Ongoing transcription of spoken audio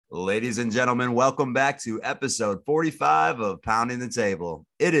Ladies and gentlemen, welcome back to episode 45 of Pounding the Table.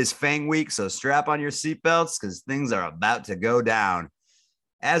 It is Fang Week, so strap on your seatbelts because things are about to go down.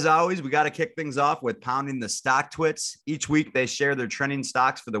 As always, we got to kick things off with Pounding the Stock Twits. Each week, they share their trending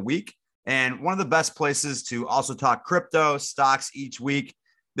stocks for the week. And one of the best places to also talk crypto stocks each week.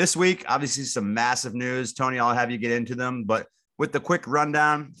 This week, obviously, some massive news. Tony, I'll have you get into them. But with the quick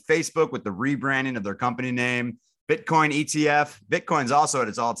rundown, Facebook with the rebranding of their company name, Bitcoin ETF. Bitcoin's also at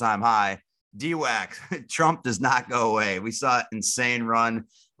its all-time high. DWAC, Trump does not go away. We saw an insane run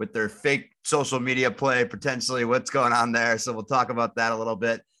with their fake social media play, potentially what's going on there. So we'll talk about that a little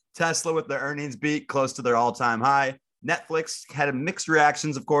bit. Tesla with the earnings beat close to their all-time high. Netflix had mixed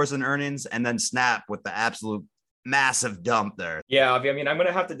reactions, of course, in earnings, and then Snap with the absolute massive dump there. Yeah, I mean, I'm going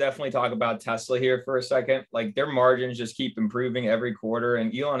to have to definitely talk about Tesla here for a second. Like their margins just keep improving every quarter,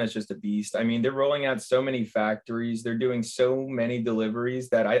 and Elon is just a beast. I mean, they're rolling out so many factories. They're doing so many deliveries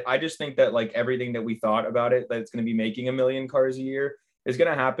that I just think that like everything that we thought about it, that it's going to be making 1 million cars a year is going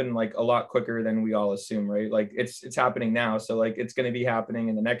to happen like a lot quicker than we all assume, right? Like it's happening now. So like it's going to be happening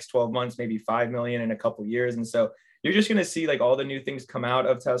in the next 12 months, maybe 5 million in a couple of years. And so you're just going to see like all the new things come out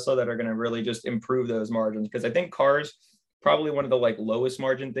of Tesla that are going to really just improve those margins. Because I think cars probably one of the like lowest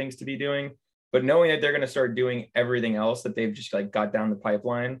margin things to be doing, but knowing that they're going to start doing everything else that they've just like got down the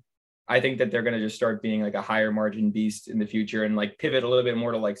pipeline, I think that they're going to just start being like a higher margin beast in the future and like pivot a little bit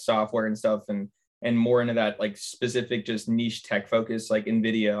more to like software and stuff and more into that like specific just niche tech focus. Like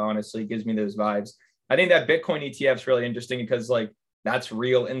NVIDIA honestly gives me those vibes. I think that Bitcoin ETF is really interesting because like that's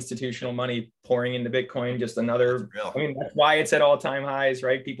real institutional money pouring into Bitcoin. Just another, I mean, that's why it's at all-time highs,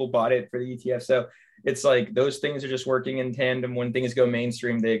 right? People bought it for the ETF. So it's like those things are just working in tandem. When things go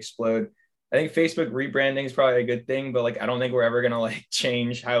mainstream, they explode. I think Facebook rebranding is probably a good thing, but like I don't think we're ever going to like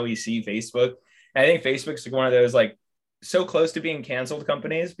change how we see Facebook. And I think Facebook's like one of those like so close to being canceled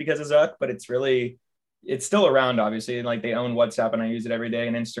companies because of Zuck, but it's still around, obviously. And like they own WhatsApp and I use it every day,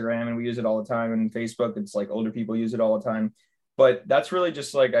 and Instagram, and we use it all the time. And Facebook, it's like older people use it all the time. But that's really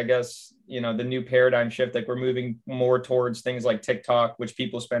just like, I guess, you know, the new paradigm shift. Like we're moving more towards things like TikTok, which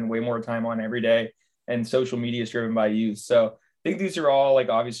people spend way more time on every day. And social media is driven by youth. So I think these are all like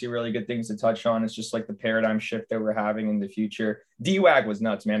obviously really good things to touch on. It's just like the paradigm shift that we're having in the future. DWAG was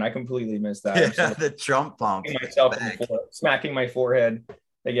nuts, man. I completely missed that. Yeah, the Trump pump. Smacking my forehead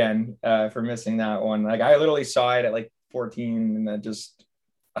again for missing that one. Like I literally saw it at like 14 and that just,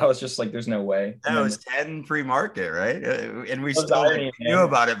 I was just like, there's no way. That was 10 pre-market, right? And we still knew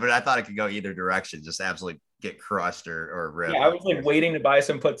about it, but I thought it could go either direction, just absolutely get crushed or ripped. Yeah, I was like waiting to buy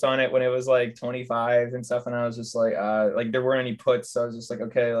some puts on it when it was like 25 and stuff. And I was just like there weren't any puts. So I was just like,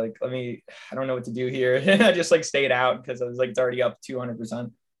 okay, like, I don't know what to do here. And I just like stayed out because I was like, it's already up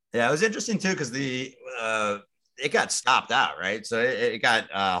 200%. Yeah, it was interesting too, because it got stopped out, right? So it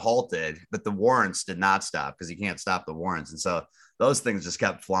got halted, but the warrants did not stop because you can't stop the warrants. And so those things just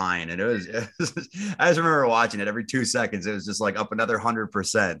kept flying. And it was I just remember watching it every 2 seconds. It was just like up another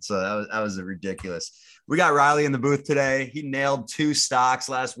 100%. So that was ridiculous. We got Riley in the booth today. He nailed 2 stocks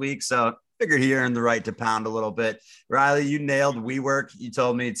last week. So figured he earned the right to pound a little bit. Riley, you nailed WeWork. You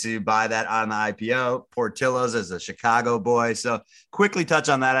told me to buy that on the IPO. Portillo's as a Chicago boy. So quickly touch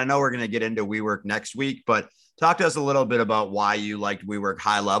on that. I know we're going to get into WeWork next week, but talk to us a little bit about why you liked WeWork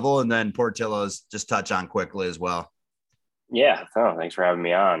high level, and then Portillo's just touch on quickly as well. Yeah, thanks for having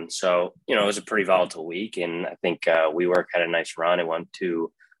me on. So, you know, it was a pretty volatile week, and I think WeWork had a nice run. It went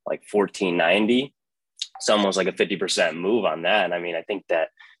to like 1490. It's almost like a 50% move on that. And I mean, I think that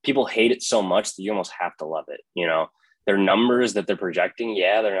people hate it so much that you almost have to love it. You know, their numbers that they're projecting,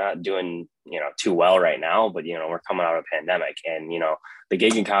 yeah, they're not doing, you know, too well right now, but, you know, we're coming out of a pandemic, and, you know, the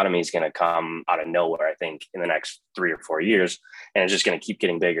gig economy is going to come out of nowhere, I think, in the next 3 or 4 years, and it's just going to keep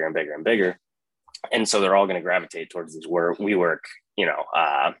getting bigger and bigger and bigger. And so they're all going to gravitate towards these WeWork, you know,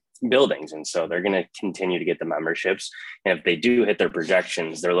 buildings. And so they're going to continue to get the memberships. And if they do hit their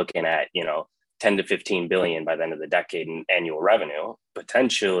projections, they're looking at, you know, 10 to 15 billion by the end of the decade in annual revenue,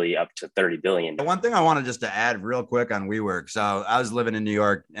 potentially up to 30 billion. The one thing I wanted just to add real quick on WeWork. So I was living in New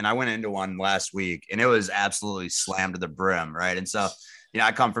York and I went into one last week and it was absolutely slammed to the brim. Right. And so, you know,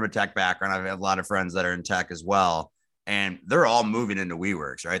 I come from a tech background. I've had a lot of friends that are in tech as well. And they're all moving into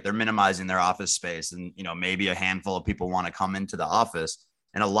WeWorks, right? They're minimizing their office space. And, you know, maybe a handful of people want to come into the office.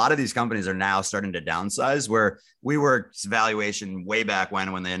 And a lot of these companies are now starting to downsize, where WeWork's valuation way back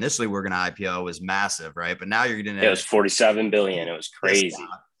when they initially were going to IPO was massive, right? But now you're going to... It was 47 billion. It was crazy.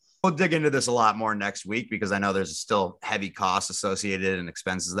 We'll dig into this a lot more next week because I know there's still heavy costs associated and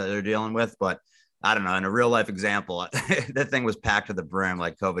expenses that they're dealing with. But I don't know, in a real life example, that thing was packed to the brim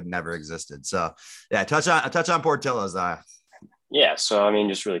like COVID never existed. So yeah, touch on Portillo's. Yeah, so I mean,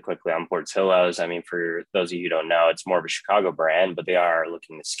 just really quickly on Portillo's, I mean, for those of you who don't know, it's more of a Chicago brand, but they are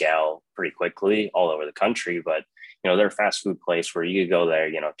looking to scale pretty quickly all over the country. But they're a fast food place where you could go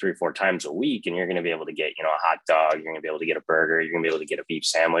there, 3 or 4 times a week, and you're going to be able to get, a hot dog, you're going to be able to get a burger, you're going to be able to get a beef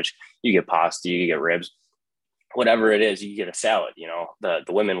sandwich, you get pasta, you get ribs, whatever it is, you get a salad. The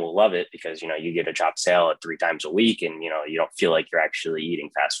women will love it because you get a chopped salad 3 times a week, and you don't feel like you're actually eating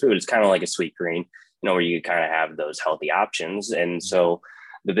fast food. It's kind of like a Sweet Green, where you kind of have those healthy options. And so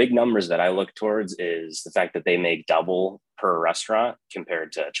the big numbers that I look towards is the fact that they make double per restaurant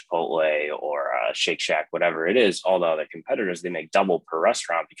compared to Chipotle or Shake Shack, whatever it is. All the other competitors, they make double per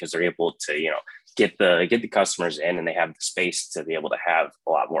restaurant because they're able to get the customers in, and they have the space to be able to have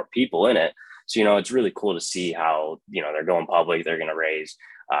a lot more people in it. So, it's really cool to see how, they're going public. They're going to raise,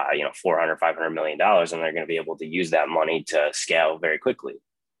 $400-500 million, and they're going to be able to use that money to scale very quickly.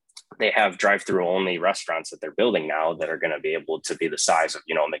 They have drive-through only restaurants that they're building now that are going to be able to be the size of,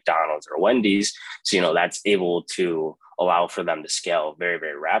 McDonald's or Wendy's. So, that's able to allow for them to scale very,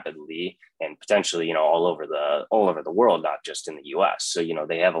 very rapidly and potentially, all over the world, not just in the US. So,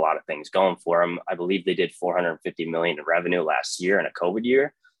 they have a lot of things going for them. I believe they did 450 million in revenue last year in a COVID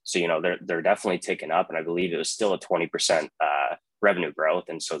year. So, they're definitely ticking up. And I believe it was still a 20% revenue growth.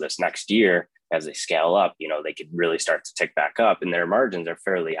 And so this next year, as they scale up, they could really start to tick back up, and their margins are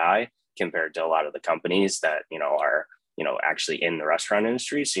fairly high compared to a lot of the companies that, are, actually in the restaurant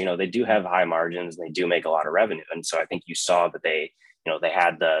industry. So, they do have high margins, and they do make a lot of revenue. And so I think you saw that they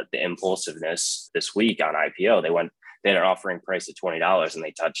had the impulsiveness this week on IPO. They had an offering price at $20, and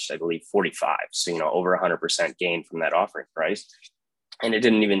they touched, I believe, 45. So, over 100% gain from that offering price. And it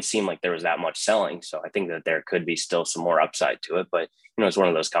didn't even seem like there was that much selling. So I think that there could be still some more upside to it. But, it's one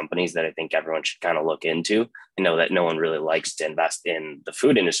of those companies that I think everyone should kind of look into. That no one really likes to invest in the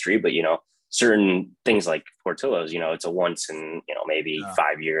food industry, but, certain things like Portillo's, it's a once in, maybe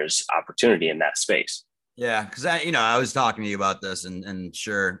 5 years opportunity in that space. Yeah, because I was talking to you about this, and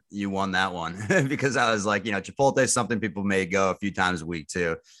sure, you won that one because I was like, Chipotle is something people may go a few times a week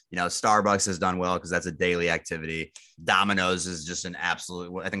too. Starbucks has done well because that's a daily activity. Domino's is just an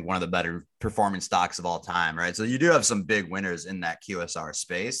absolute, I think, one of the better performing stocks of all time, right? So you do have some big winners in that QSR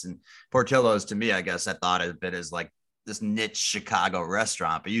space, and Portillo's, to me, I guess I thought of it as like this niche Chicago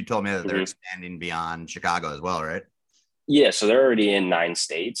restaurant, but you told me that they're expanding beyond Chicago as well, right? Yeah, so they're already in 9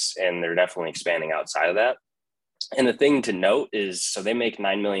 states, and they're definitely expanding outside of that. And the thing to note is, so they make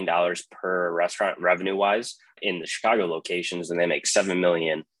 $9 million per restaurant revenue wise in the Chicago locations, and they make $7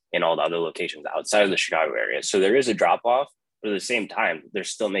 million in all the other locations outside of the Chicago area. So there is a drop off, but at the same time, they're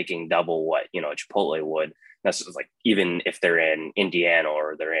still making double what, Chipotle would. That's like, even if they're in Indiana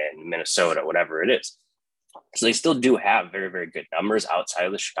or they're in Minnesota, whatever it is. So they still do have very, very good numbers outside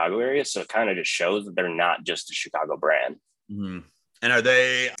of the Chicago area. So it kind of just shows that they're not just a Chicago brand. Mm-hmm. And are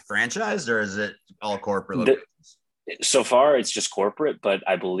they franchised, or is it all corporate? So far, it's just corporate, but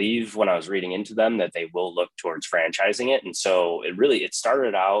I believe when I was reading into them that they will look towards franchising it. And so it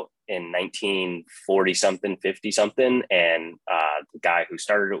started out in 1940 something, 50 something. And the guy who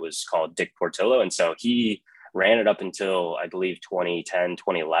started it was called Dick Portillo. And so he ran it up until, I believe, 2010,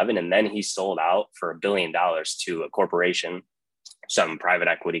 2011. And then he sold out for $1 billion to a corporation, some private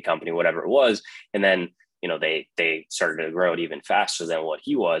equity company, whatever it was. And then, they started to grow it even faster than what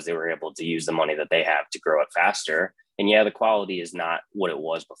he was. They were able to use the money that they have to grow it faster. And yeah, the quality is not what it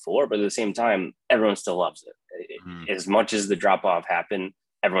was before, but at the same time, everyone still loves it. As much as the drop off happened,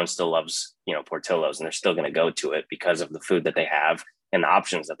 everyone still loves, Portillo's, and they're still going to go to it because of the food that they have and the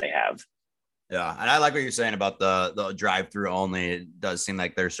options that they have. Yeah. And I like what you're saying about the drive-through only. It does seem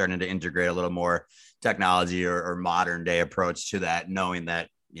like they're starting to integrate a little more technology or modern day approach to that, knowing that,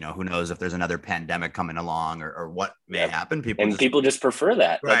 who knows if there's another pandemic coming along or what may happen. People just prefer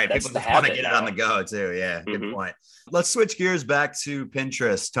that. Right. That's people just want to get it on the go too. Yeah. Good point. Let's switch gears back to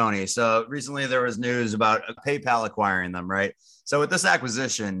Pinterest, Tony. So recently there was news about PayPal acquiring them, right? So with this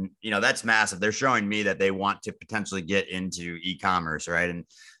acquisition, that's massive. They're showing me that they want to potentially get into e-commerce, right? And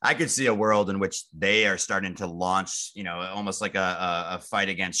I could see a world in which they are starting to launch, almost like a fight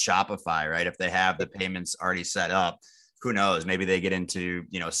against Shopify, right? If they have the payments already set up, who knows? Maybe they get into,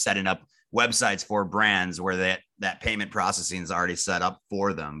 setting up websites for brands where that payment processing is already set up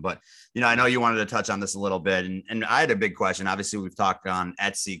for them. But, I know you wanted to touch on this a little bit, and I had a big question. Obviously, we've talked on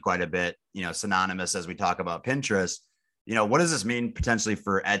Etsy quite a bit, synonymous as we talk about Pinterest. What does this mean potentially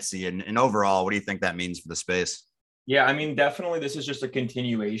for Etsy, and overall, what do you think that means for the space? Yeah, I mean, definitely this is just a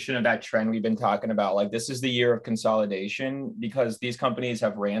continuation of that trend we've been talking about. Like, this is the year of consolidation because these companies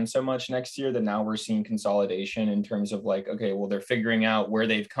have ran so much next year that now we're seeing consolidation in terms of like, okay, well, they're figuring out where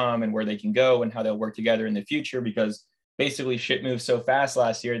they've come and where they can go and how they'll work together in the future because basically shit moved so fast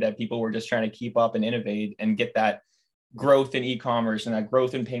last year that people were just trying to keep up and innovate and get that growth in e-commerce and that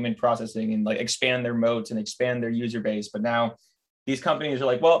growth in payment processing and like expand their moats and expand their user base. But now these companies are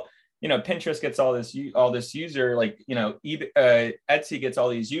like, well, Pinterest gets all this user, like, Etsy gets all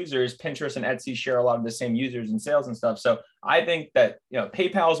these users. Pinterest and Etsy share a lot of the same users and sales and stuff. So I think that,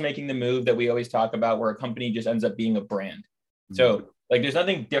 PayPal is making the move that we always talk about, where a company just ends up being a brand. So like, there's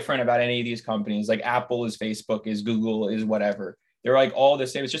nothing different about any of these companies. Like Apple is Facebook, is Google, is whatever. They're like all the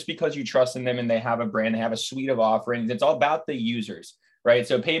same. It's just because you trust in them and they have a brand, they have a suite of offerings. It's all about the users, right?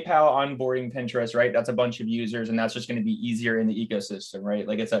 So PayPal onboarding Pinterest, right? That's a bunch of users, and that's just going to be easier in the ecosystem, right?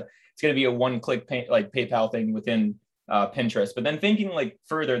 Like it's going to be a one-click PayPal thing within Pinterest. But then thinking like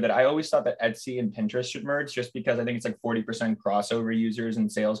further, that I always thought that Etsy and Pinterest should merge, just because I think it's like 40% crossover users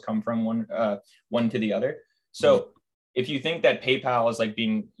and sales come from one to the other. So if you think that PayPal is like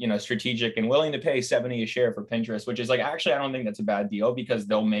being, strategic and willing to pay 70 a share for Pinterest, which is like, actually, I don't think that's a bad deal, because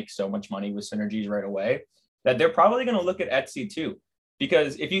they'll make so much money with synergies right away, that they're probably going to look at Etsy too.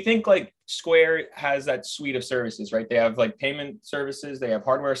 Because if you think like Square has that suite of services, right? They have like payment services, they have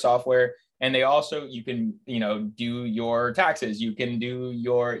hardware, software, and they also, you can, do your taxes, you can do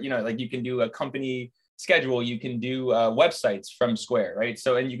your, you can do a company schedule, you can do websites from Square, right?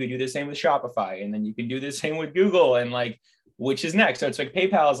 So, and you could do the same with Shopify, and then you can do the same with Google, and like, which is next? So it's like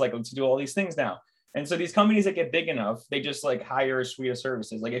PayPal is like, let's do all these things now. And so these companies that get big enough, they just like hire a suite of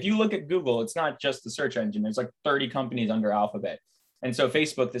services. Like if you look at Google, it's not just the search engine. There's like 30 companies under Alphabet. And so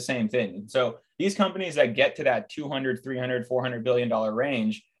Facebook, the same thing. And so these companies that get to that 200, 300, $400 billion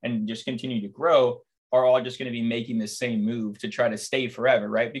range and just continue to grow are all just going to be making the same move to try to stay forever,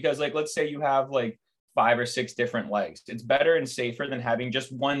 right? Because like, let's say you have like 5 or 6 different legs. It's better and safer than having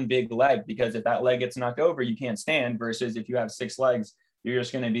just one big leg, because if that leg gets knocked over, you can't stand, versus if you have 6 legs, you're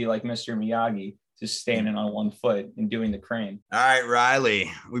just going to be like Mr. Miyagi, just standing on one foot and doing the crane. All right, Riley,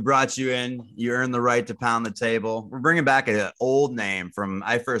 we brought you in. You earned the right to pound the table. We're bringing back an old name from,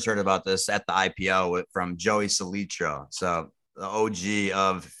 I first heard about this at the IPO from Joey Solitro. So the OG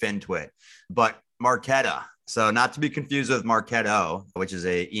of FinTwit, but Marqeta. So not to be confused with Marketo, which is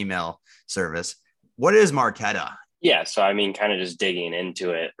a email service. What is Marqeta? Yeah, so I mean, kind of just digging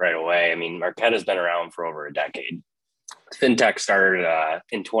into it right away. I mean, Marqeta's been around for over a decade. FinTech started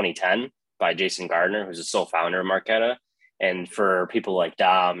in 2010 by Jason Gardner, who's the sole founder of Marqeta. And for people like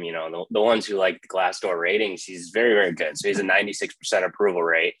Dom, the ones who like the Glassdoor ratings, he's very, very good. So he's a 96% approval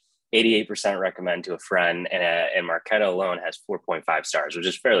rate, 88% recommend to a friend, and Marqeta alone has 4.5 stars, which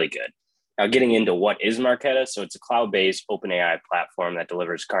is fairly good. Now, getting into what is Marqeta, so it's a cloud-based OpenAI platform that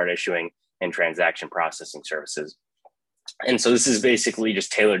delivers card issuing and transaction processing services. And so this is basically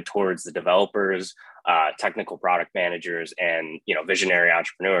just tailored towards the developers, technical product managers, and, visionary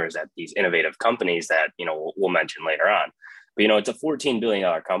entrepreneurs at these innovative companies that, we'll mention later on. But, it's a $14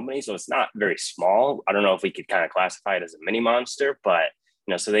 billion company, so it's not very small. I don't know if we could kind of classify it as a mini monster, but,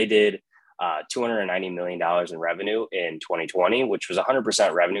 so they did $290 million in revenue in 2020, which was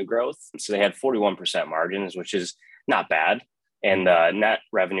 100% revenue growth. So they had 41% margins, which is not bad. And the net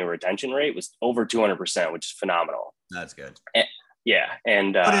revenue retention rate was over 200%, which is phenomenal. That's good.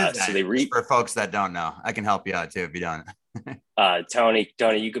 And so they for folks that don't know, I can help you out too if you don't. Tony,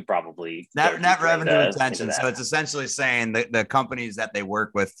 you could probably net revenue retention. So it's essentially saying that the companies that they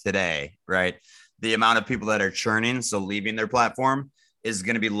work with today, right? The amount of people that are churning, so leaving their platform, is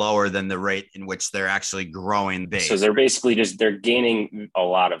going to be lower than the rate in which they're actually growing base. So they're basically they're gaining a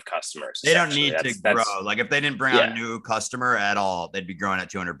lot of customers. They don't need to grow. Like if they didn't bring on a new customer at all, they'd be growing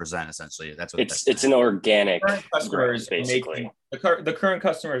at 200%. Essentially, that's what it's an organic. Current customers basically. The current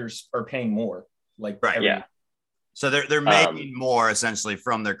customers are paying more. So they're making more essentially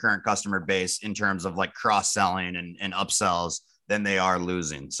from their current customer base in terms of like cross selling and upsells than they are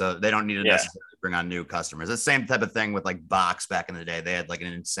losing. So they don't need to necessarily bring on new customers. It's the same type of thing with like Box back in the day. They had like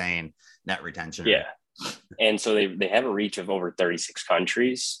an insane net retention. Yeah. And so they have a reach of over 36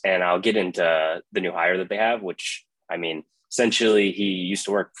 countries. And I'll get into the new hire that they have, which, I mean, essentially he used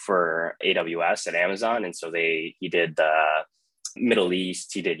to work for AWS at Amazon. And so he did the Middle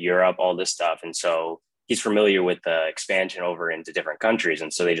East, he did Europe, all this stuff. And so he's familiar with the expansion over into different countries.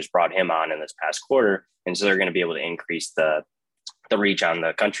 And so they just brought him on in this past quarter. And so they're going to be able to increase the reach on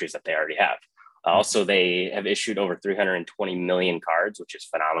the countries that they already have. Also, they have issued over 320 million cards, which is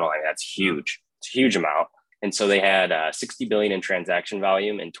phenomenal. I mean, that's huge. It's a huge amount. And so they had 60 billion in transaction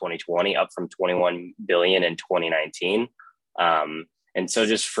volume in 2020, up from 21 billion in 2019. And so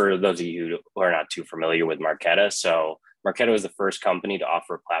just for those of you who are not too familiar with Marqeta, so Marqeta was the first company to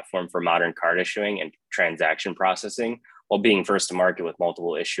offer a platform for modern card issuing and transaction processing while being first to market with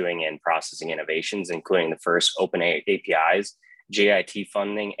multiple issuing and processing innovations, including the first open APIs, JIT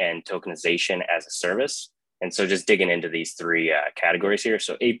funding, and tokenization as a service. And so just digging into these three categories here.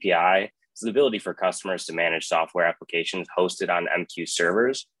 So API is the ability for customers to manage software applications hosted on MQ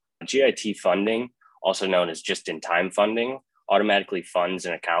servers. JIT funding, also known as just-in-time funding, automatically funds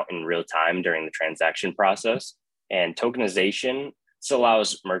an account in real time during the transaction process. And tokenization, this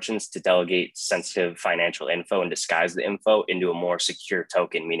allows merchants to delegate sensitive financial info and disguise the info into a more secure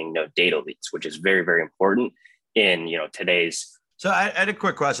token, meaning no data leaks, which is very, very important in today's. So I had a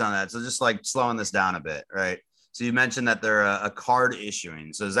quick question on that. So just like slowing this down a bit, right? So you mentioned that they're a card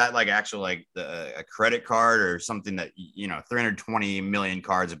issuing. So is that like actual like a credit card or something that 320 million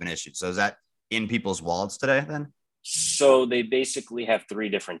cards have been issued? So is that in people's wallets today then? So they basically have three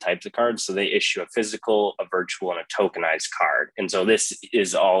different types of cards. So they issue a physical, a virtual, and a tokenized card. And so this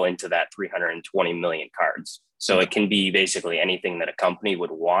is all into that 320 million cards. So it can be basically anything that a company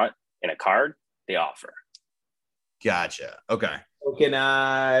would want in a card, they offer. Gotcha. Okay.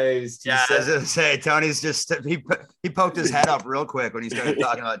 Tokenized. Yeah, I was gonna say Tony's just he poked his head up real quick when he started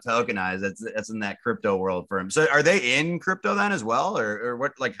talking about tokenized. That's in that crypto world for him. So are they in crypto then as well, or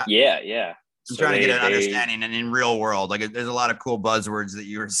what? Like yeah. I'm trying to get an understanding, and in real world, like there's a lot of cool buzzwords that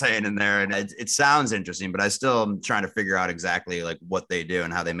you were saying in there, and it sounds interesting, but I still am trying to figure out exactly like what they do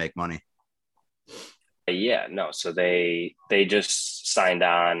and how they make money. Yeah, no. So they just signed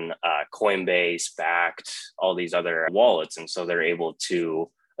on Coinbase, Backed, all these other wallets, and so they're able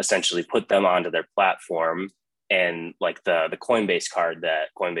to essentially put them onto their platform. And like the Coinbase card that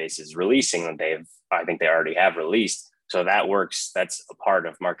Coinbase is releasing, that I think they already have released. So that works. That's a part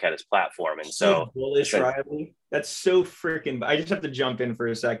of Marqeta's platform. And so bullish, Riley. That's so freaking. I just have to jump in for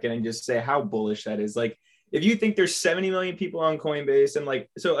a second and just say how bullish that is. Like, if you think there's 70 million people on Coinbase, and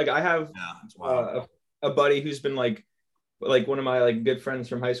I have a buddy who's been like one of my like good friends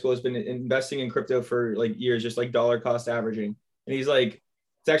from high school has been investing in crypto for like years, just like dollar cost averaging. And he's like,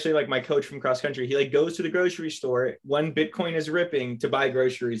 it's actually like my coach from cross country. He like goes to the grocery store when Bitcoin is ripping to buy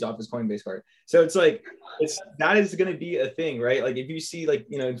groceries off his Coinbase card. So it's like, that is going to be a thing, right? Like if you see like,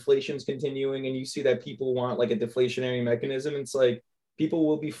 inflation's continuing and you see that people want like a deflationary mechanism, it's like people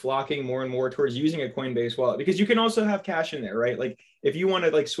will be flocking more and more towards using a Coinbase wallet because you can also have cash in there, right? Like if you want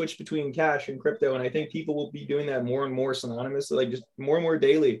to like switch between cash and crypto, and I think people will be doing that more and more synonymously, like just more and more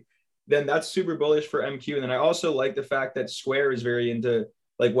daily, then that's super bullish for MQ. And then I also like the fact that Square is very into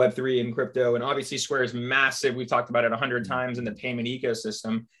like Web3 and crypto. And obviously Square is massive. We've talked about it 100 times in the payment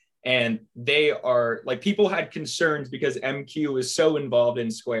ecosystem. And they are like, people had concerns because MQ is so involved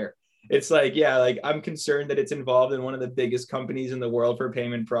in Square. It's like, yeah, like I'm concerned that it's involved in one of the biggest companies in the world for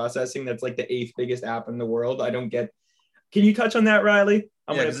payment processing. That's like the 8th biggest app in the world. Can you touch on that, Riley?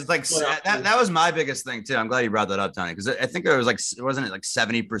 Because it's like that was my biggest thing too. I'm glad you brought that up, Tony, because I think it was like, wasn't it like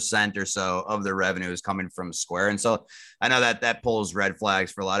 70% or so of the revenue is coming from Square? And so I know that pulls red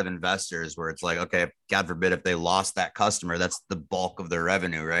flags for a lot of investors where it's like, okay, God forbid if they lost that customer, that's the bulk of their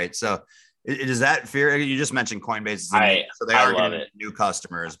revenue, right? So is that fear? You just mentioned Coinbase, so they are getting new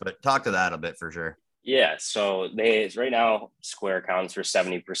customers, but talk to that a bit for sure. Yeah, so right now Square accounts for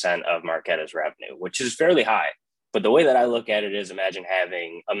 70% of Marqeta's revenue, which is fairly high. But the way that I look at it is imagine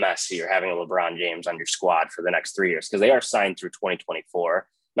having a Messi or having a LeBron James on your squad for the next 3 years, because they are signed through 2024.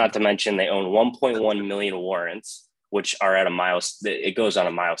 Not to mention they own 1.1 million warrants, which are at a milestone. It goes on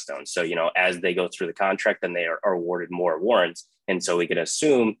a milestone. So, as they go through the contract, then they are awarded more warrants. And so we could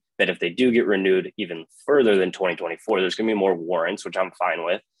assume that if they do get renewed even further than 2024, there's going to be more warrants, which I'm fine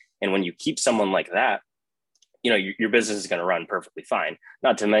with. And when you keep someone like that, your business is going to run perfectly fine.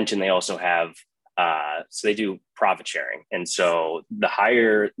 Not to mention they also have so they do profit sharing. And so the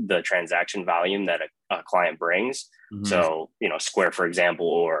higher the transaction volume that a client brings, so, Square, for example,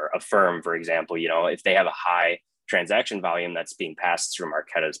 or Affirm, for example, if they have a high transaction volume that's being passed through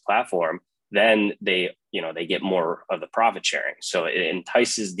Marqeta's platform, then they get more of the profit sharing. So it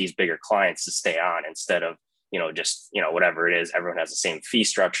entices these bigger clients to stay on instead of, just, whatever it is, everyone has the same fee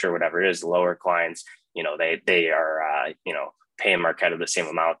structure, whatever it is, the lower clients, they are, paying Marqeta the same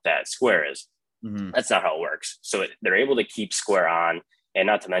amount that Square is. That's not how it works. So they're able to keep Square on, and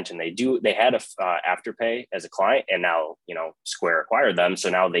not to mention they had a Afterpay as a client, and now Square acquired them, so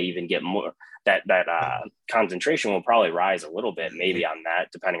now they even get more. That concentration will probably rise a little bit, maybe on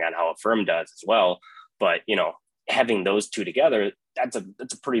that, depending on how Affirm does as well. But having those two together, that's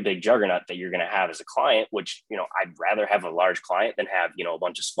a pretty big juggernaut that you're going to have as a client, which, I'd rather have a large client than have, a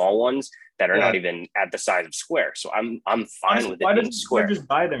bunch of small ones that are not even at the size of Square. So I'm fine with it being Square. Just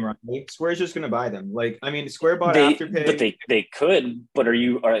buy them, right? Square's just going to buy them. Like, I mean, Square bought Afterpay. But they could, but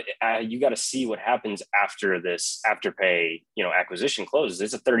you got to see what happens after this Afterpay, acquisition closes.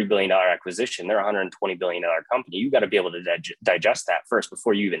 It's a $30 billion acquisition. They're a $120 billion company. You got to be able to digest that first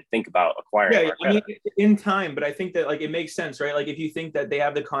before you even think about acquiring. Yeah, I mean, in time, but I think that like it makes sense, right? Like if you think that they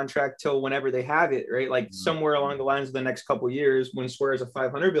have the contract till whenever they have it, right? Like somewhere along the lines of the next couple of years, when Square is a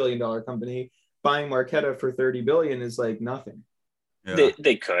 $500 billion company, buying Marqeta for $30 billion is like nothing. Yeah.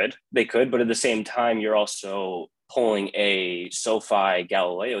 They could, but at the same time, you're also pulling a SoFi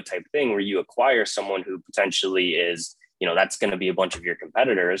Galileo type thing where you acquire someone who potentially is, that's going to be a bunch of your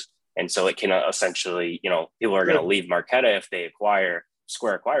competitors. And so it can essentially, people are going to leave Marqeta if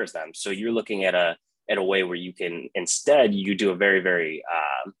Square acquires them. So you're looking at a way where you can, instead, you do a very, very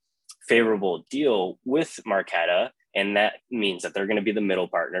favorable deal with Marqeta. And that means that they're going to be the middle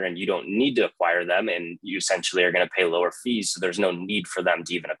partner and you don't need to acquire them. And you essentially are going to pay lower fees. So there's no need for them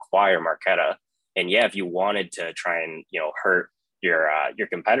to even acquire Marqeta. And yeah, if you wanted to try and, hurt your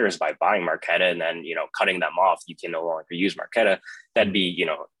competitors by buying Marqeta and then, cutting them off, you can no longer use Marqeta. That'd be,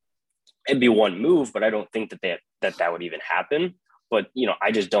 it'd be one move, but I don't think that would even happen. But,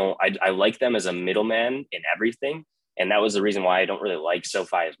 I just don't, I like them as a middleman in everything. And that was the reason why I don't really like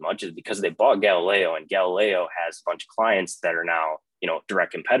SoFi as much, is because they bought Galileo, and Galileo has a bunch of clients that are now,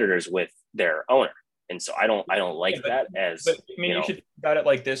 direct competitors with their owner. And so I don't like that as, but I mean, you should think about it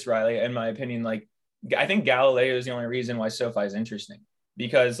like this, Riley, in my opinion. Like, I think Galileo is the only reason why SoFi is interesting,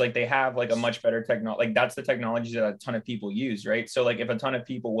 because like they have like a much better technology. Like that's the technology that a ton of people use, right? So like if a ton of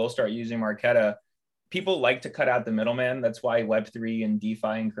people will start using Marqeta, people like to cut out the middleman. That's why Web3 and DeFi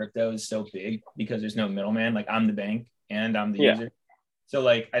and crypto is so big, because there's no middleman. Like I'm the bank and I'm the user. So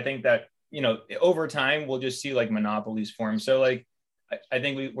like, I think that, over time we'll just see like monopolies form. So like, I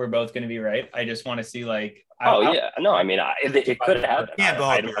think we're both going to be right. I just want to see like, it could happen. Can't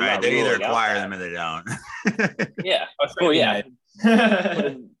both be right. They either acquire them or they don't. Yeah.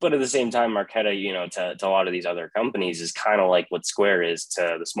 But at the same time, Marqeta, to a lot of these other companies is kind of like what Square is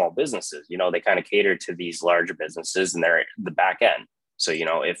to the small businesses. They kind of cater to these larger businesses and they're the back end. So,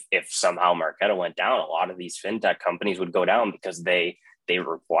 if somehow Marqeta went down, a lot of these fintech companies would go down because they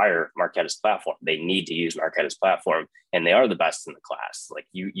require Marqeta's platform. They need to use Marqeta's platform, and they are the best in the class. Like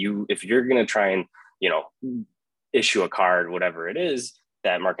if you're going to try and, issue a card, whatever it is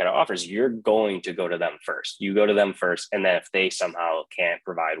that Marqeta offers, you're going to go to them first. You go to them first. And then if they somehow can't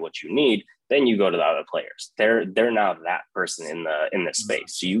provide what you need, then you go to the other players. They're now that person in this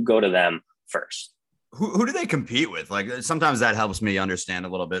space. So you go to them first. Who do they compete with? Like sometimes that helps me understand a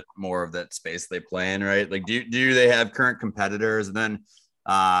little bit more of that space they play in, right? Like do they have current competitors? And then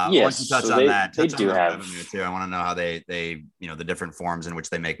once you touch on that, they do have revenue too. I want to know how they the different forms in which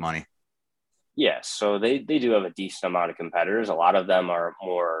they make money. Yes, so they do have a decent amount of competitors. A lot of them are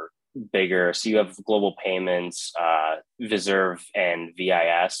more bigger. So you have Global Payments, Viserve, and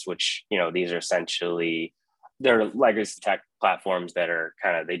VIS, which, these are essentially, they're legacy tech platforms that are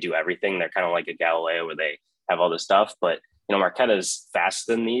they do everything. They're kind of like a Galileo where they have all this stuff. But, Marqeta is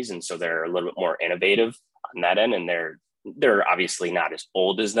faster than these. And so they're a little bit more innovative on that end. And they're obviously not as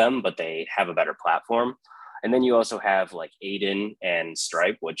old as them, but they have a better platform. And then you also have like Adyen and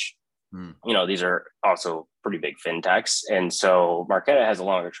Stripe, which, these are also pretty big fintechs. And so Marqeta has a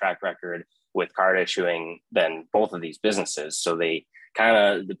longer track record with card issuing than both of these businesses. So they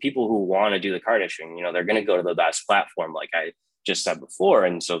the people who want to do the card issuing, they're going to go to the best platform, like I just said before.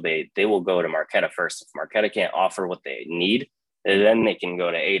 And so they will go to Marqeta first. If Marqeta can't offer what they need, then they can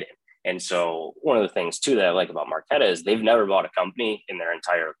go to Adyen. And so one of the things too that I like about Marqeta is they've never bought a company in their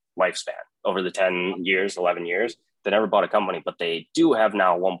entire lifespan. Over the 10 years, 11 years, they never bought a company, but they do have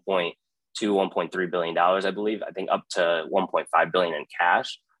now $1.3 billion, I believe. I think up to $1.5 billion in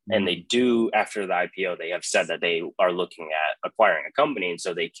cash. And they do, after the IPO, they have said that they are looking at acquiring a company. And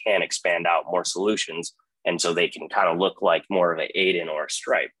so they can expand out more solutions. And so they can kind of look like more of an Adyen or a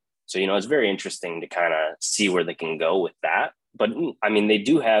Stripe. So, it's very interesting to kind of see where they can go with that. But I mean, they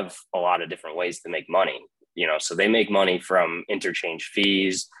do have a lot of different ways to make money, so they make money from interchange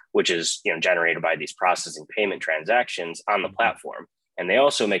fees, which is, generated by these processing payment transactions on the platform. And they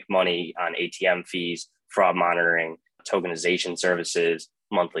also make money on ATM fees, fraud monitoring, tokenization services,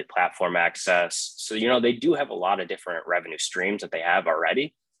 monthly platform access. So, they do have a lot of different revenue streams that they have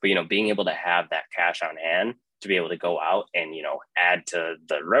already, but, being able to have that cash on hand to be able to go out and, add to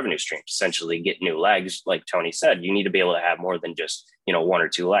the revenue streams, essentially get new legs. Like Tony said, you need to be able to have more than just, one or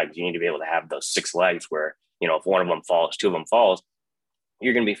two legs. You need to be able to have those 6 legs where, if one of them falls, 2 of them falls,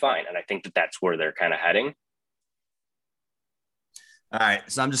 you're going to be fine. And I think that that's where they're kind of heading. All right.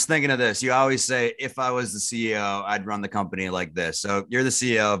 So I'm just thinking of this. You always say, if I was the CEO, I'd run the company like this. So you're the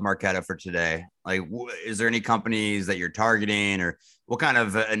CEO of Marqeta for today. Like, is there any companies that you're targeting, or what kind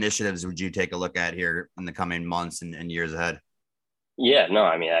of initiatives would you take a look at here in the coming months and years ahead? Yeah, no,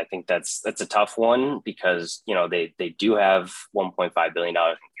 I mean, I think that's a tough one because, they do have $1.5 billion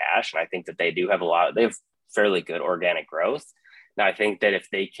in cash. And I think that they have fairly good organic growth. Now, I think that if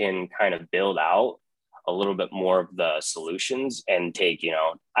they can kind of build out a little bit more of the solutions and take,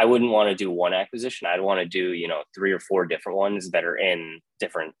 I wouldn't want to do one acquisition. I'd want to do, 3 or 4 different ones that are in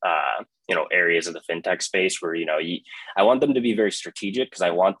different, areas of the fintech space where, I want them to be very strategic because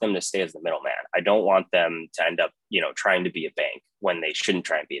I want them to stay as the middleman. I don't want them to end up, trying to be a bank when they shouldn't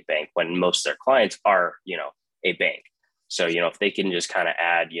try and be a bank, when most of their clients are, a bank. So, if they can just kind of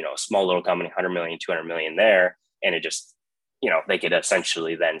add, a small little company, 100 million, 200 million there, and it just, they could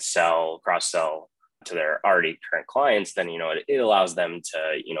essentially then cross-sell to their already current clients, then, it allows them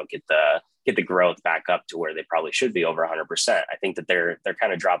to, get the growth back up to where they probably should be over 100%. I think that they're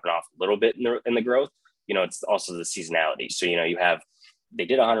kind of dropping off a little bit in the growth. It's also the seasonality. So, they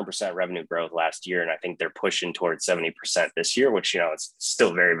did 100% revenue growth last year, and I think they're pushing towards 70% this year, which, it's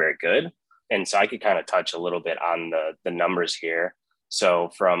still very, very good. And so I could kind of touch a little bit on the numbers here. So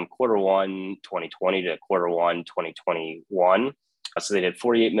from Q1 2020 to Q1 2021, so they did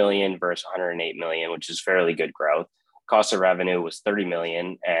 48 million versus 108 million, which is fairly good growth. Cost of revenue was 30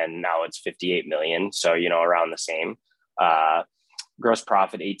 million, and now it's 58 million. So, around the same. Gross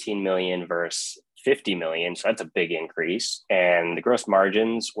profit, 18 million versus 50 million. So that's a big increase. And the gross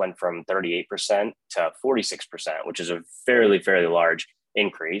margins went from 38% to 46%, which is a fairly, fairly large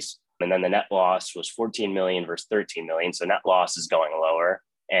increase. And then the net loss was 14 million versus 13 million. So net loss is going lower,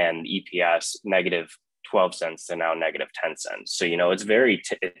 and EPS negative 12 cents to now negative 10 cents. So,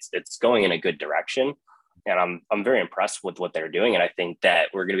 it's going in a good direction. And I'm very impressed with what they're doing. And I think that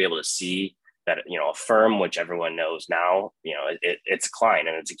we're going to be able to see that, Affirm, which everyone knows now, it's a client,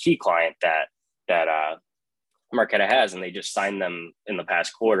 and it's a key client that Marqeta has. And they just signed them in the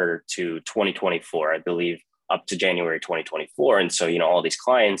past quarter to 2024, I believe, up to January 2024. And so, all these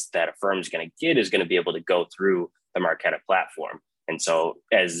clients that Affirm is going to get is going to be able to go through the Marqeta platform. And so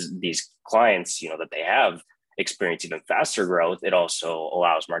as these clients, that they have experience even faster growth, it also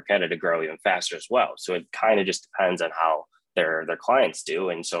allows Marqeta to grow even faster as well. So it kind of just depends on how their clients do.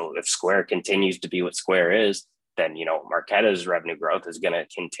 And so if Square continues to be what Square is, then, Marqeta's revenue growth is going to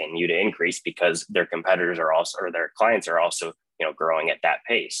continue to increase because their competitors are also, or their clients are also, growing at that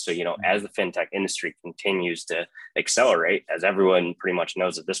pace. So, as the fintech industry continues to accelerate, as everyone pretty much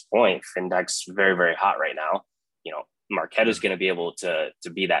knows at this point, fintech's very, very hot right now. Marqeta is going to be able to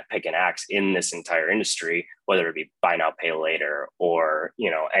be that pick and axe in this entire industry, whether it be buy now, pay later, or,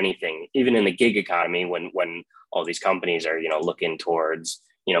 anything, even in the gig economy, when all these companies are, looking towards,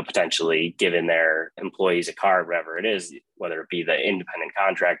 potentially giving their employees a card, whatever it is, whether it be the independent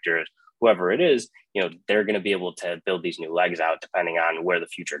contractors, whoever it is, they're going to be able to build these new legs out depending on where the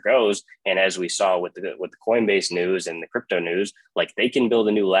future goes. And as we saw with the Coinbase news and the crypto news, like they can build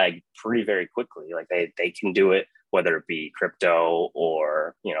a new leg pretty very quickly. Like they can do it, whether it be crypto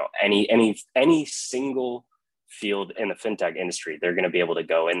or, any single field in the fintech industry, they're going to be able to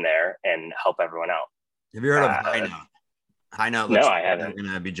go in there and help everyone out. Have you heard of Highnote? Highnote No, I haven't. They're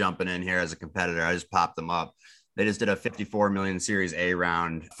going to be jumping in here as a competitor. I just popped them up. They just did a 54 million Series A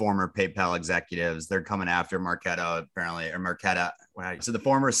round. Former PayPal executives, they're coming after Marqeta, apparently, or Marqeta. So the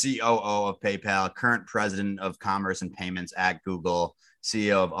former COO of PayPal, current president of commerce and payments at Google,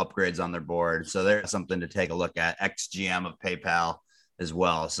 CEO of Upgrades on their board. So there's something to take a look at. Ex-GM of PayPal as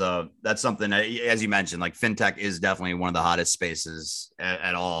well. So that's something that, as you mentioned, like fintech is definitely one of the hottest spaces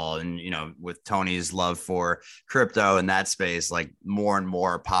at all. And, with Tony's love for crypto in that space, like more and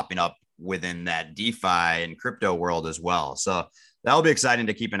more popping up within that DeFi and crypto world as well. So that'll be exciting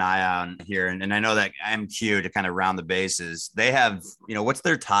to keep an eye on here. And I know that MQ, to kind of round the bases, they have, what's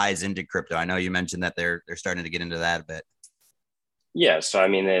their ties into crypto? I know you mentioned that they're starting to get into that a bit. Yeah. So, I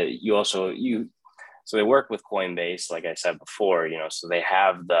mean, so they work with Coinbase, like I said before, so they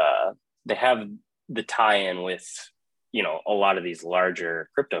have the tie-in with, a lot of these larger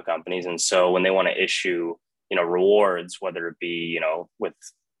crypto companies. And so when they want to issue, rewards, whether it be, with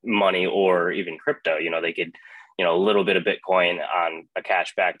money or even crypto, they could, a little bit of Bitcoin on a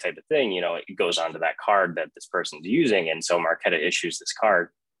cashback type of thing, it goes onto that card that this person's using. And so Marqeta issues this card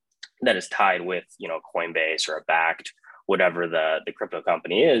that is tied with, Coinbase or a backed, whatever the crypto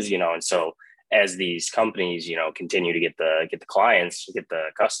company is, and so as these companies, continue to get the clients, get the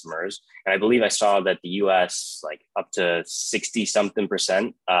customers. And I believe I saw that the US, like up to 60 something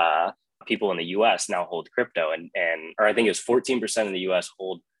percent people in the US now hold crypto, and or I think it was 14% in the US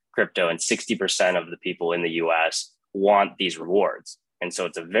hold crypto, and 60% of the people in the US want these rewards. And so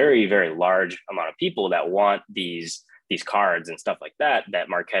it's a very, very large amount of people that want these cards and stuff like that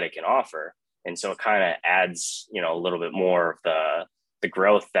Marqeta can offer. And so it kind of adds, a little bit more of the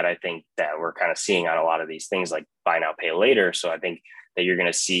growth that I think that we're kind of seeing on a lot of these things like buy now, pay later. So I think that you're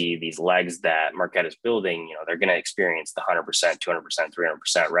going to see these legs that Marqeta is building, they're going to experience the 100%, 200%,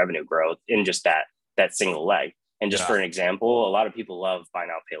 300% revenue growth in just that single leg. And just for an example, a lot of people love buy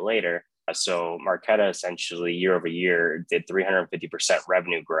now, pay later. So Marqeta essentially year over year did 350%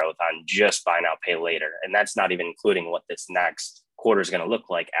 revenue growth on just buy now, pay later. And that's not even including what this next quarter is going to look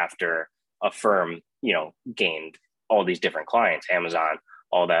like after Affirm, gained all these different clients, Amazon,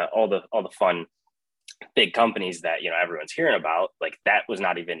 all the fun big companies that, everyone's hearing about. Like that was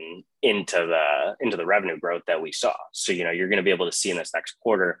not even into the revenue growth that we saw. So, you're going to be able to see in this next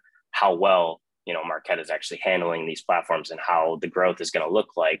quarter how well, Marqeta is actually handling these platforms and how the growth is going to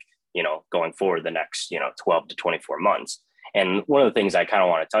look like, going forward the next, 12 to 24 months. And one of the things I kind of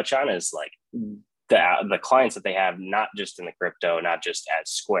want to touch on is like the clients that they have, not just in the crypto, not just at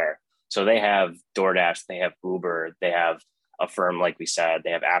Square. So they have DoorDash, they have Uber, they have Affirm, like we said,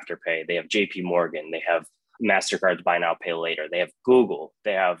 they have Afterpay, they have JP Morgan, they have MasterCard's buy now, pay later, they have Google,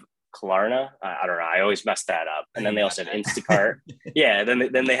 they have Klarna. I don't know. I always mess that up. And then they also have Instacart. Yeah.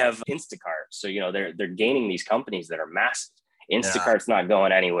 Then they have Instacart. So, they're gaining these companies that are massive. Instacart's not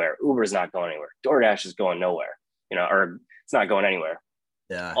going anywhere. Uber's not going anywhere. DoorDash is going nowhere, or it's not going anywhere.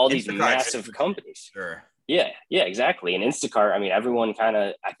 Yeah. All these massive companies. Sure. Yeah, exactly. And Instacart, I mean, everyone kind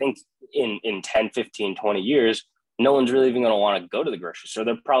of, I think in 10, 15, 20 years, no one's really even going to want to go to the grocery store.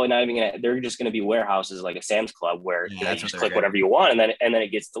 They're probably not even going to, they're just going to be warehouses like a Sam's Club where you just click whatever you want and then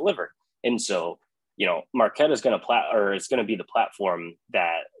it gets delivered. And so, Marqeta is going to it's going to be the platform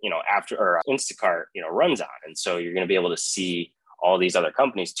that, after or Instacart, runs on. And so you're going to be able to see all these other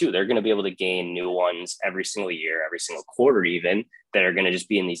companies too. They're going to be able to gain new ones every single year, every single quarter, even that are going to just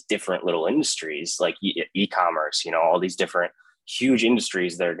be in these different little industries like e-commerce, all these different huge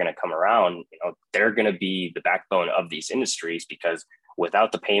industries that are going to come around. They're going to be the backbone of these industries, because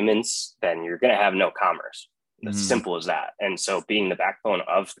without the payments, then you're going to have no commerce. As simple as that. And so being the backbone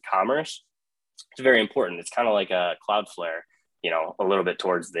of the commerce, it's very important. It's kind of like a Cloudflare, a little bit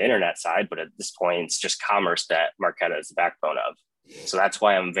towards the internet side, but at this point, it's just commerce that Marqeta is the backbone of. So that's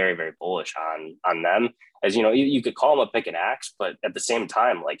why I'm very, very bullish on them. As you could call them a pick and axe, but at the same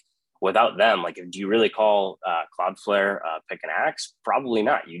time, like without them, like do you really call Cloudflare pick and axe? Probably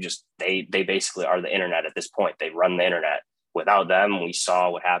not. They basically are the internet at this point. They run the internet. Without them, we saw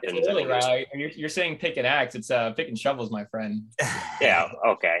what happened. It's really right. You're saying pick and axe. It's pick and shovels, my friend. Yeah.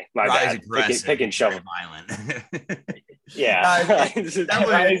 Okay. My bad. Pick and shovel. Violent. Yeah.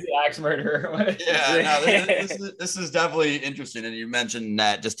 Definitely axe murderer. This is definitely interesting. And you mentioned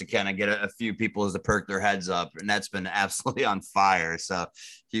that just to kind of get a few people to perk their heads up, and that's been absolutely on fire. So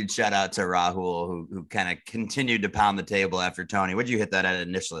huge shout out to Rahul, who kind of continued to pound the table after Tony. What'd you hit that at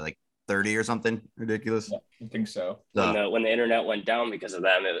initially? Like 30 or something ridiculous? Yeah, I think so. When the internet went down because of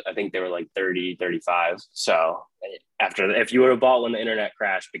them, I think they were like 30, 35. So if you would have bought when the internet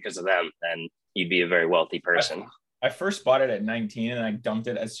crashed because of them, then you'd be a very wealthy person. I first bought it at 19 and I dumped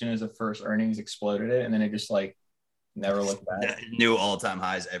it as soon as the first earnings exploded it. And then it just like never looked back. New all-time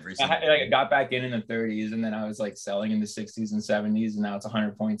highs every single I got back in the 30s, and then I was like selling in the 60s and 70s, and now it's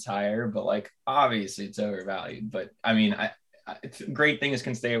 100 points higher. But like, obviously it's overvalued. But I mean, great things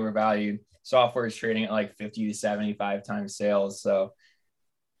can stay overvalued. Software is trading at like 50 to 75 times sales. So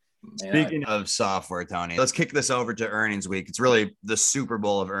speaking of software, Tony, let's kick this over to earnings week. It's really the Super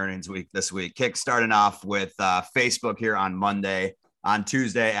Bowl of earnings week this week. Starting off with Facebook here on Monday. On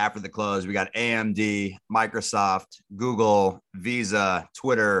Tuesday after the close, we got AMD, Microsoft, Google, Visa,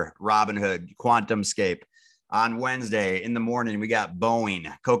 Twitter, Robinhood, QuantumScape. On Wednesday in the morning, we got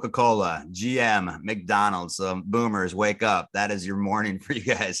Boeing, Coca-Cola, GM, McDonald's. So boomers, wake up. That is your morning for you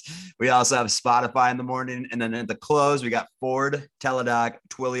guys. We also have Spotify in the morning. And then at the close, we got Ford, Teladoc,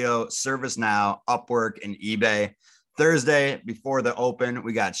 Twilio, ServiceNow, Upwork, and eBay. Thursday, before the open,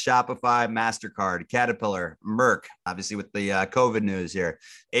 we got Shopify, MasterCard, Caterpillar, Merck, obviously with the COVID news here,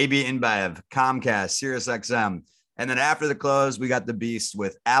 AB InBev, Comcast, SiriusXM. And then after the close, we got the beast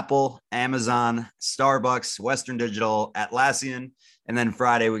with Apple, Amazon, Starbucks, Western Digital, Atlassian. And then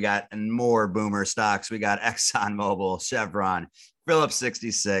Friday, we got more boomer stocks. We got ExxonMobil, Chevron, Phillips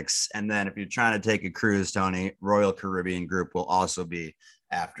 66. And then if you're trying to take a cruise, Tony, Royal Caribbean Group will also be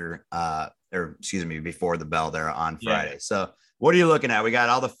after, or excuse me, before the bell there on Friday. Yeah. So what are you looking at? We got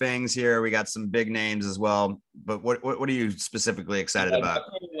all the FANGs here. We got some big names as well. But what are you specifically excited about?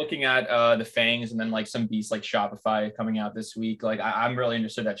 Looking at the FANGs and then like some beasts like Shopify coming out this week. Like I'm really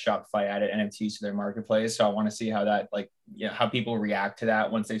interested that Shopify added NFTs to their marketplace. So I want to see how that how people react to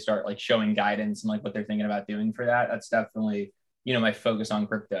that once they start like showing guidance and like what they're thinking about doing for that. That's definitely, my focus on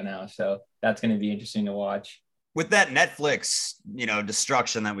crypto now. So that's going to be interesting to watch. With that Netflix,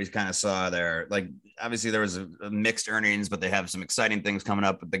 destruction that we kind of saw there, like obviously there was a mixed earnings, but they have some exciting things coming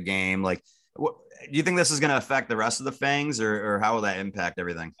up with the game. Like, do you think this is going to affect the rest of the FANGs, or how will that impact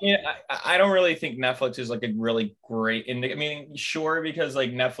everything? Yeah, I don't really think Netflix is like a really great, sure, because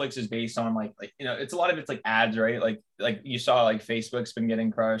like Netflix is based on like it's a lot of it's like ads, right? Like you saw like Facebook's been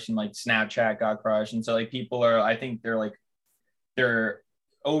getting crushed and like Snapchat got crushed, and so like people are, I think they're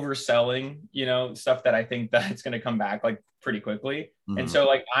overselling, stuff that I think that it's going to come back like pretty quickly. Mm-hmm. And so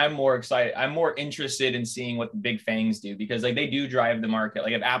like, I'm more interested in seeing what the big FANGs do, because like they do drive the market.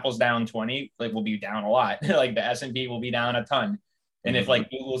 Like if Apple's down 20, like we'll be down a lot. Like the S&P will be down a ton. And if like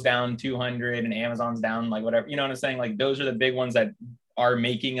Google's down 200 and Amazon's down like whatever, you know what I'm saying? Like those are the big ones that are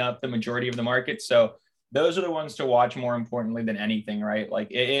making up the majority of the market. So those are the ones to watch more importantly than anything, right? Like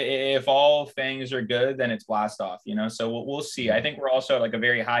if all FANGs are good, then it's blast off, So we'll see. I think we're also at like a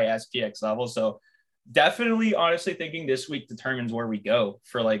very high SPX level. So definitely, honestly, thinking this week determines where we go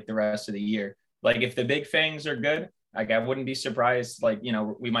for like the rest of the year. Like if the big FANGs are good, like I wouldn't be surprised. Like,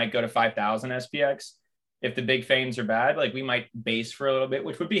 we might go to 5,000 SPX. If the big FANGs are bad, like we might base for a little bit,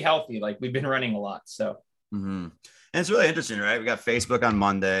 which would be healthy. Like we've been running a lot. So. Mm-hmm. And it's really interesting, right? We got Facebook on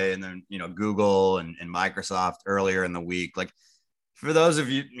Monday, and then, Google and Microsoft earlier in the week. Like for those of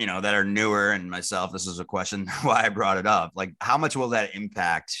you, that are newer, and myself, this is a question why I brought it up. Like how much will that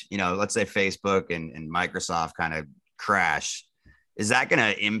impact, let's say Facebook and Microsoft kind of crash? Is that going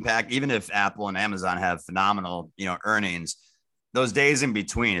to impact, even if Apple and Amazon have phenomenal, earnings, those days in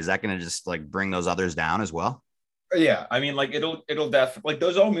between, is that going to just like bring those others down as well? Yeah, like it'll definitely, like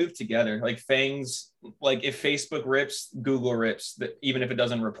those all move together. Like FANGs, like if Facebook rips, Google rips, even if it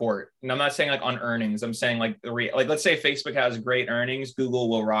doesn't report. And I'm not saying like on earnings. I'm saying like like let's say Facebook has great earnings, Google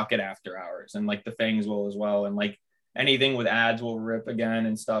will rock it after hours, and like the FANGs will as well. And like anything with ads will rip again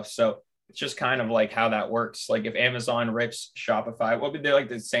and stuff. So it's just kind of like how that works. Like if Amazon rips Shopify, well, they're like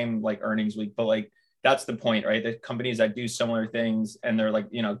the same like earnings week, but like that's the point, right? The companies that do similar things and they're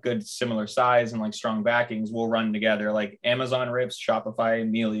like, good, similar size and like strong backings will run together. Like Amazon rips, Shopify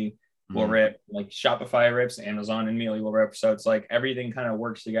and Mealy will rip. Like Shopify rips, Amazon and Mealy will rip. So it's like everything kind of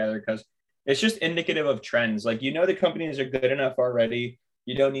works together because it's just indicative of trends. Like, the companies are good enough already.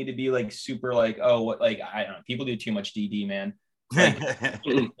 You don't need to be like super like, oh, what, like, I don't know. People do too much DD, man. Like,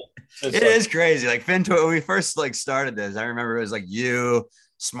 it is crazy. Like FinTwit, when we first like started this, I remember it was like you,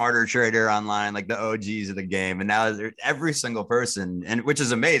 Smarter Trader Online, like the OGs of the game, and now every single person, and which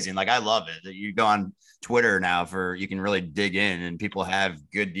is amazing. Like I love it that you go on Twitter now you can really dig in, and people have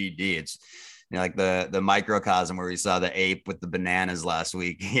good DD. It's like the microcosm where we saw the ape with the bananas last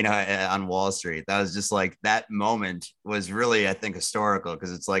week, on Wall Street. That was just like, that moment was really, I think, historical,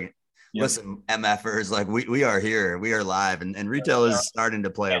 because it's like, yep. Listen, MFers, like we are here, we are live, and retail is starting to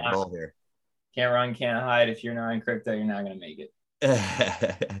play a role here. Can't run, can't hide. If you're not in crypto, you're not going to make it.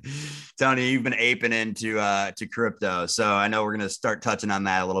 Tony, you've been aping into to crypto, so I know we're going to start touching on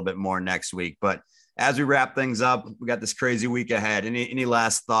that a little bit more next week. But as we wrap things up, we got this crazy week ahead. Any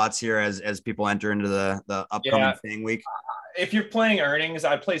last thoughts here as people enter into the upcoming FANG week? If you're playing earnings,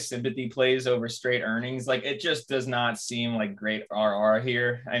 I'd play sympathy plays over straight earnings. Like it just does not seem like great RR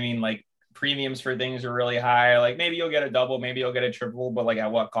here. I mean, like premiums for things are really high. Like maybe you'll get a double, maybe you'll get a triple, but like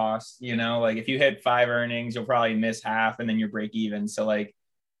at what cost? Like if you hit 5 earnings, you'll probably miss half and then you're break even. So like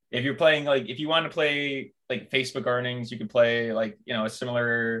if you're playing, like if you want to play like Facebook earnings, you could play like, a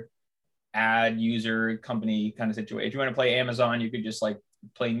similar ad user company kind of situation. If you want to play Amazon, you could just like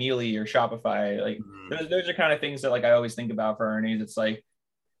play Mealy or Shopify. Like those are kind of things that like I always think about for earnings. It's like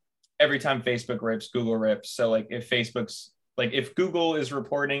every time Facebook rips, Google rips. So like if Google is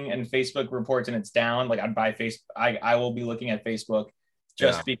reporting and Facebook reports and it's down, like I'd buy Facebook. I will be looking at Facebook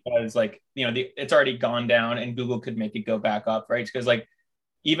just because like, it's already gone down and Google could make it go back up, right? Because like,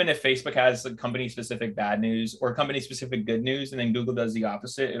 even if Facebook has like company specific bad news or company specific good news, and then Google does the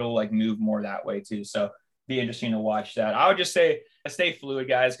opposite, it'll like move more that way too. So be interesting to watch that. I would just say stay fluid,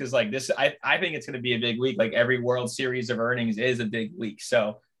 guys, because like this, I think it's going to be a big week. Like every World Series of earnings is a big week.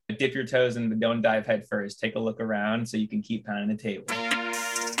 So dip your toes in, but don't dive head first. Take a look around so you can keep pounding the table.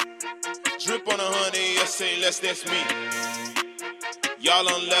 Drip on 100, yes, say less, that's me. Y'all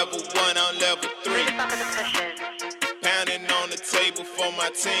on level 1, on level 3. Pounding on the table for my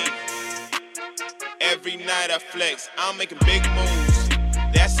team. Every night I flex, I'm making big moves.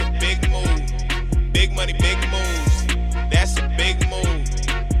 That's a big move. Big money, big moves. That's a big move.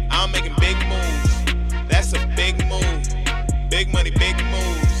 I'm making big moves. That's a big move. Big money, big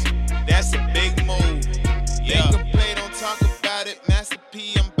moves. That's a big move. Yeah. They can play, don't talk about it. Master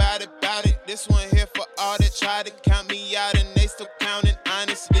P, I'm about it. This one here for all that try to count me out and they still counting.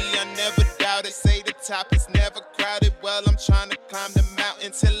 Honestly, I never doubt it. Say the top is never crowded. Well, I'm trying to climb the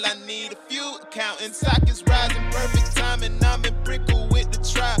mountain till I need a few accountants. Stock is rising, perfect timing. I'm in Brickle with the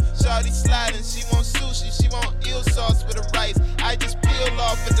tribe. Shawty sliding, she want sushi, she want eel sauce for the rice. I just peel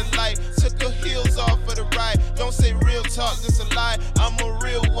off at the light, took her heels off for the ride. Don't say real talk, just a lie. I'm a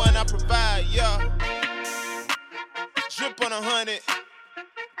real one, I provide, yeah. Drip on 100.